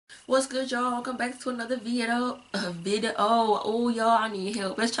What's good, y'all? Welcome back to another video. Oh, y'all, I need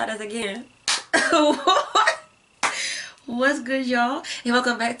help. Let's try this again. What's good, y'all? And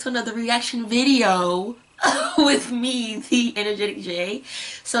welcome back to another reaction video with me, the energetic J.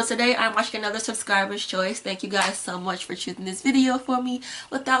 So today I'm watching another subscriber's choice. Thank you guys so much for choosing this video for me.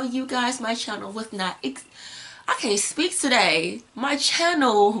 Without you guys, my channel would not I can't speak today. My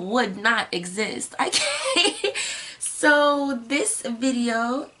channel would not exist. I can't. So this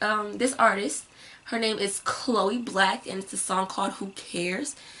video, this artist, her name is Chløë Black, and it's a song called Who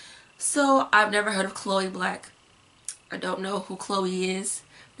Cares. So I've never heard of Chløë Black. I don't know who Chløë is.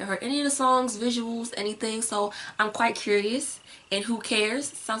 Never heard any of the songs, visuals, anything. So I'm quite curious. And Who Cares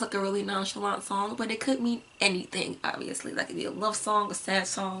sounds like a really nonchalant song, but it could mean anything, obviously. That could be a love song, a sad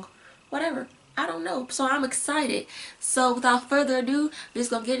song, whatever. I don't know. So I'm excited. So without further ado, we're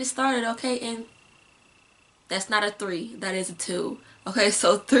just gonna get it started, okay? And that's not a 3, that is a 2. Okay,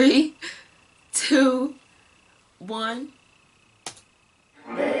 so 3, 2, 1.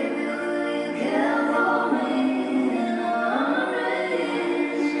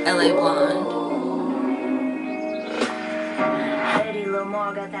 LA Blonde.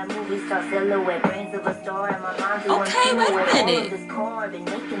 Okay, wait a minute.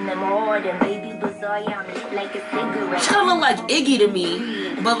 She kinda look like Iggy to me,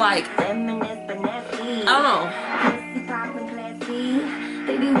 but like, I don't know.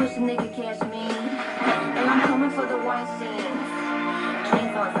 They be wishing they could catch me, and I'm coming for the white scenes.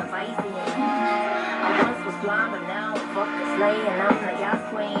 Drinks on some icing. I once was blind, but now I'm fucking slay, and I'm the y'all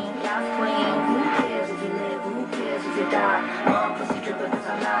queen, y'all queen. Who cares if you live? Who cares if you die? Mom pussy tripping 'cause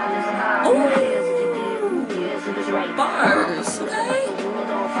I'm not living high. Who cares if you did? Who cares if it's right? Bars, okay.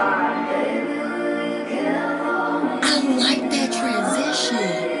 I like that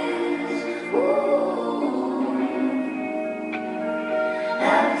transition.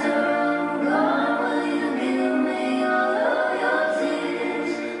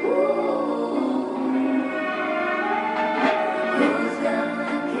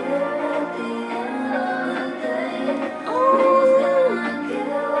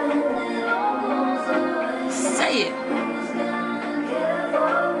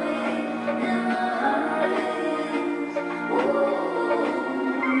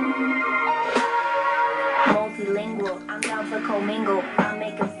 I'm down for commingle. I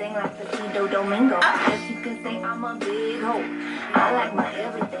make him sing like Placido Domingo. Guess you can say I'm a big hoe. I like my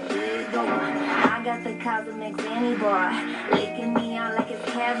everything big hoe. I got the cosmic Zanny bar, licking me out like it's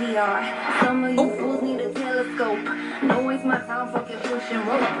caviar. Some of you fools need a telescope. Don't waste my time fucking pushing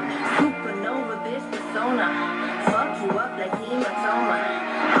rope. Supernova bitch persona. Fuck you up like hematoma.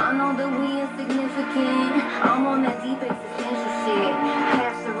 I know that we insignificant. I'm on that deep existential shit.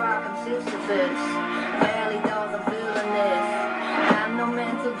 Pass the rock, I'm Sisyphus. Valley dolls, I'm feeling this. Got no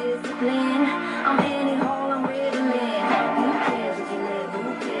mental discipline. I'm any hole, I'm riddling. Who cares if you live? Who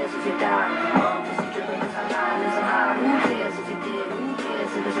cares if you die? Mom pussy tripping 'cause I'm not living high. Who cares if you did? Who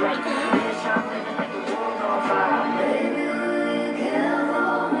cares if it's right? Bitch, I'm living like the world's on fire. Baby, will you care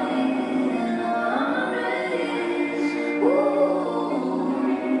for me in a race?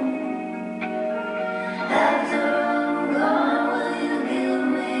 After I'm gone, will you give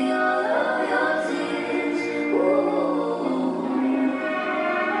me all of your tears?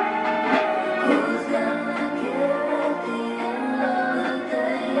 Who's gonna care at the end of the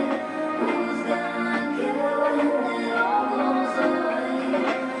day? Who's gonna care when it all goes away?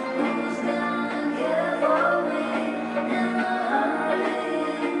 Who's gonna care for me in a race?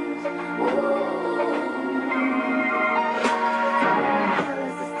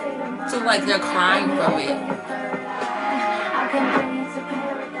 So like they're crying from it.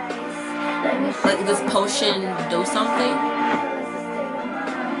 Like this potion do something?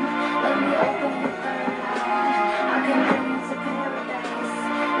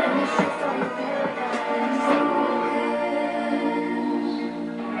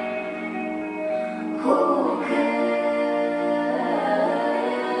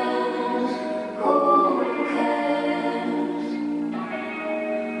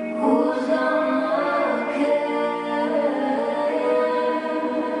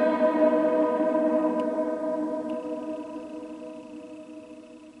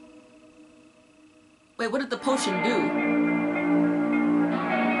 Wait, what did the potion do?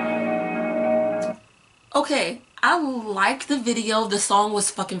 Okay, I liked the video. The song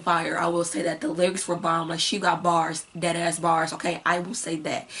was fucking fire. I will say that. The lyrics were bomb. Like, she got bars, dead ass bars. Okay, I will say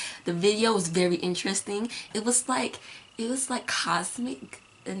that. The video was very interesting. It was like cosmic,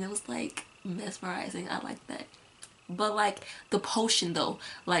 and it was like mesmerizing. I like that. But like the potion though,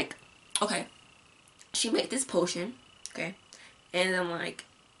 like, okay, she made this potion, okay, and then like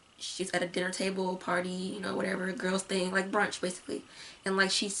she's at a dinner table party, you know, whatever, girls thing, like brunch basically, and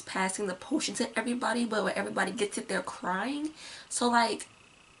like she's passing the potion to everybody, but when everybody gets it they're crying. So like,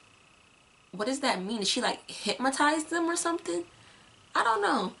 what does that mean? Did she like hypnotize them or something? I don't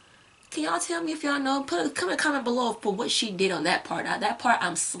know. Can y'all tell me if y'all know? Come a comment below for what she did on that part. Now that part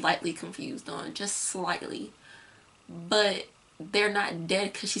I'm slightly confused on, just slightly. But they're not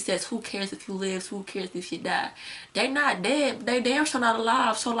dead because she says, who cares if you live, who cares if you die. They're not dead, they damn sure not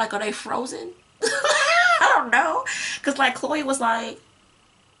alive. So like, are they frozen? I don't know, because like Chløë was like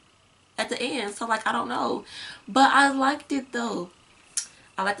at the end, so like I don't know, but I liked it though.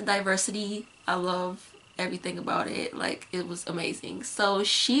 I like the diversity, I love everything about it, like it was amazing. So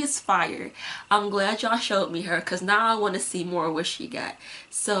she's fire. I'm glad y'all showed me her because now I want to see more of what she got.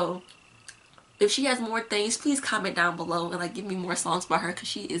 So if she has more things, please comment down below and like give me more songs by her because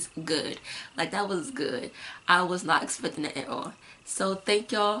she is good. Like that was good. I was not expecting it at all. So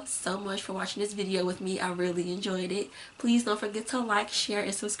thank y'all so much for watching this video with me. I really enjoyed it. Please don't forget to like, share,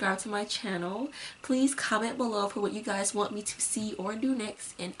 and subscribe to my channel. Please comment below for what you guys want me to see or do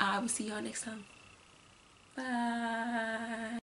next. And I will see y'all next time. Bye.